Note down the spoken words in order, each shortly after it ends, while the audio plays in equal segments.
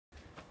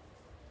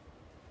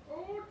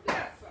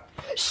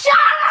Shut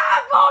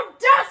up,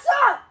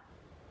 Odessa!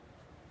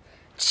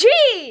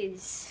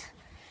 Jeez!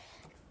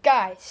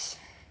 Guys.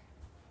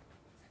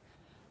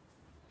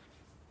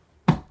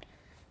 I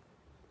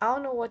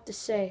don't know what to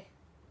say.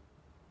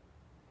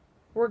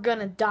 We're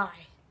gonna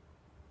die.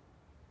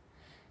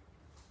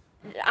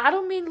 I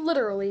don't mean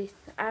literally.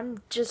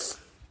 I'm just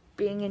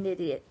being an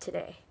idiot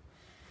today.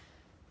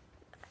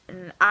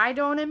 And I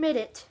don't admit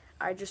it.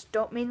 I just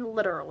don't mean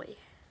literally.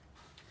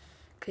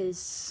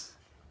 Because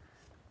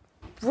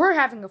we're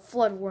having a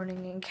flood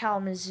warning in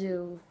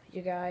Kalamazoo,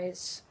 you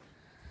guys.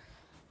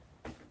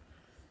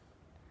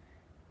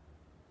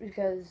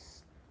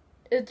 Because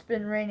it's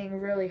been raining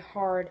really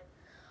hard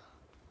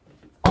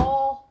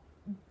all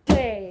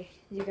day,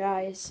 you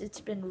guys.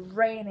 It's been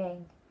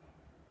raining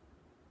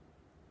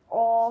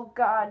all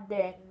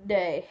goddamn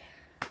day.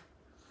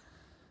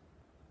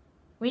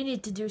 We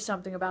need to do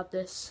something about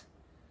this.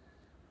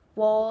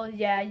 Well,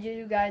 yeah,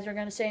 you guys are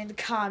gonna say in the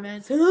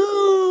comments,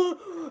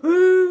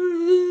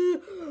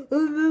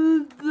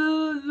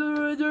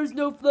 there's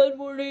no flood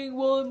warning.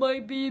 Well, it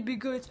might be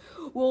because,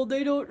 well,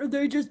 they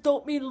just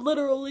don't mean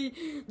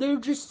literally. They're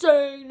just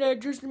saying that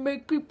just to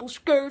make people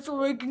scared so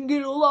they can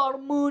get a lot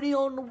of money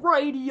on the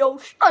radio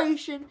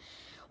station.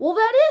 Well,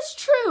 that is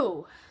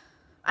true.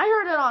 I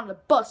heard it on the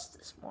bus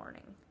this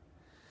morning.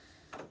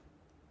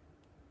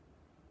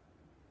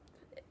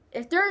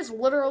 If there is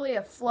literally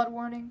a flood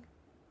warning,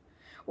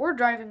 we're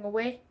driving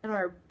away in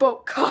our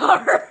boat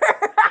car.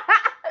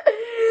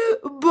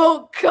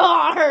 Boat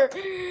car.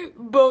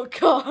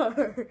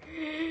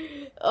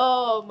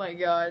 Oh my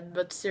god.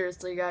 But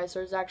seriously, guys,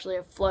 there's actually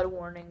a flood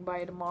warning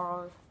by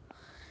tomorrow.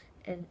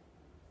 And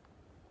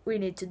we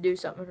need to do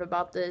something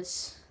about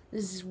this.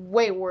 This is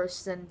way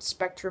worse than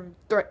Spectrum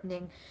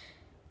threatening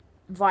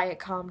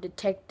Viacom to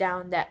take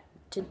down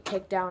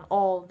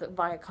all the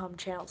Viacom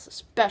channels,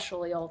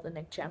 especially all the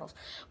Nick channels.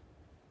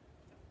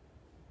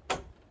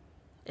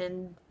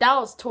 And that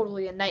was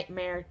totally a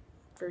nightmare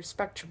for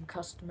Spectrum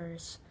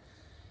customers.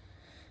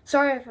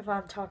 Sorry if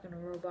I'm talking to a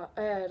robot.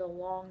 I had a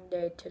long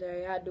day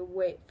today. I had to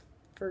wait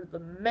for the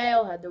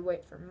mail. I had to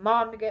wait for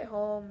Mom to get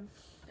home.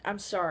 I'm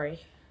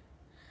sorry.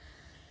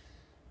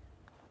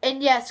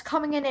 And yes,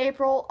 coming in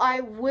April, I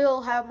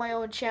will have my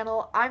own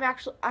channel. I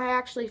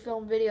actually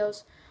film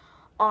videos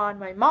on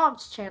my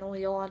mom's channel,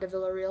 Yolanda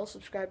Villarreal.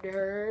 Subscribe to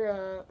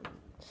her.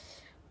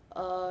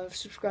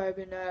 Subscribe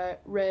in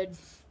that red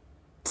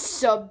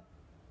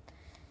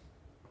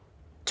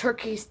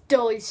turkey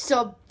dilly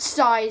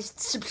sub-sized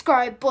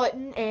subscribe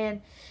button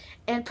and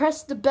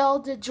press the bell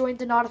to join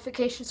the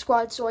notification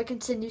squad so I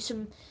can send you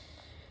some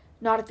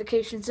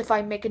notifications if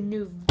I make a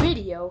new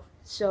video.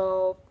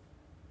 So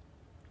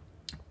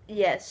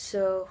yes,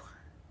 so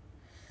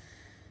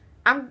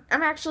I'm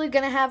actually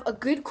gonna have a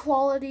good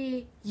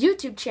quality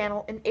YouTube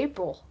channel in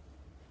April.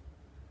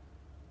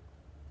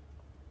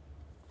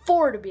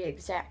 4 to be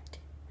exact.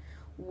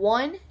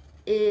 1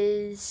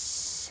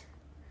 is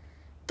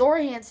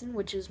ThorHanson,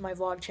 which is my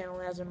vlog channel,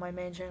 as in my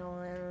main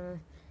channel.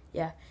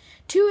 Yeah.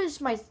 2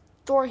 is my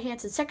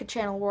ThorHanson second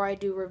channel, where I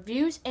do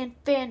reviews and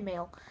fan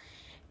mail.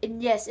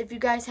 And yes, if you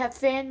guys have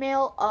fan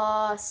mail,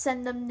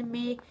 send them to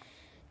me.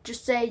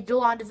 Just say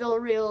Yolanda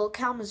Villarreal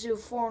Kalamazoo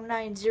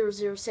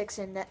 49006,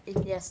 and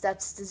yes,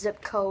 that's the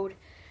zip code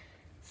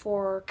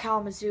for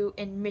Kalamazoo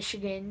in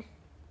Michigan.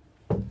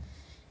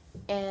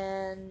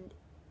 And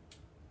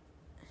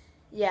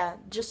yeah,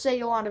 just say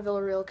Yolanda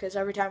Villarreal, because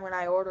every time when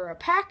I order a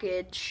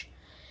package,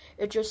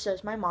 it just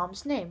says my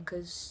mom's name,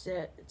 because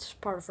it's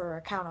part of her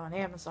account on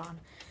Amazon.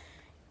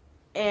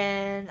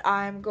 And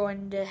I'm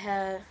going to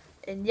have,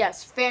 and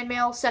yes, fan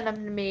mail, send them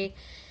to me.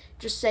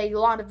 Just say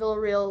Yolanda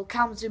Villarreal,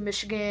 Kalamazoo,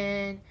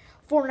 Michigan,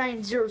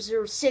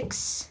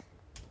 49006.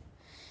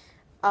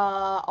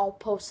 I'll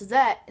post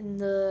that in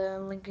the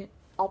link.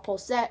 I'll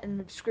post that in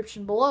the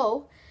description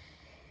below.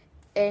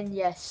 And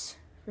yes,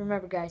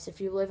 remember, guys,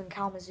 if you live in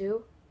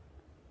Kalamazoo,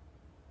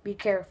 be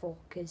careful,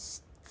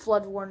 because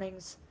flood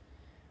warnings,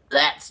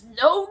 that's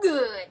no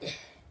good.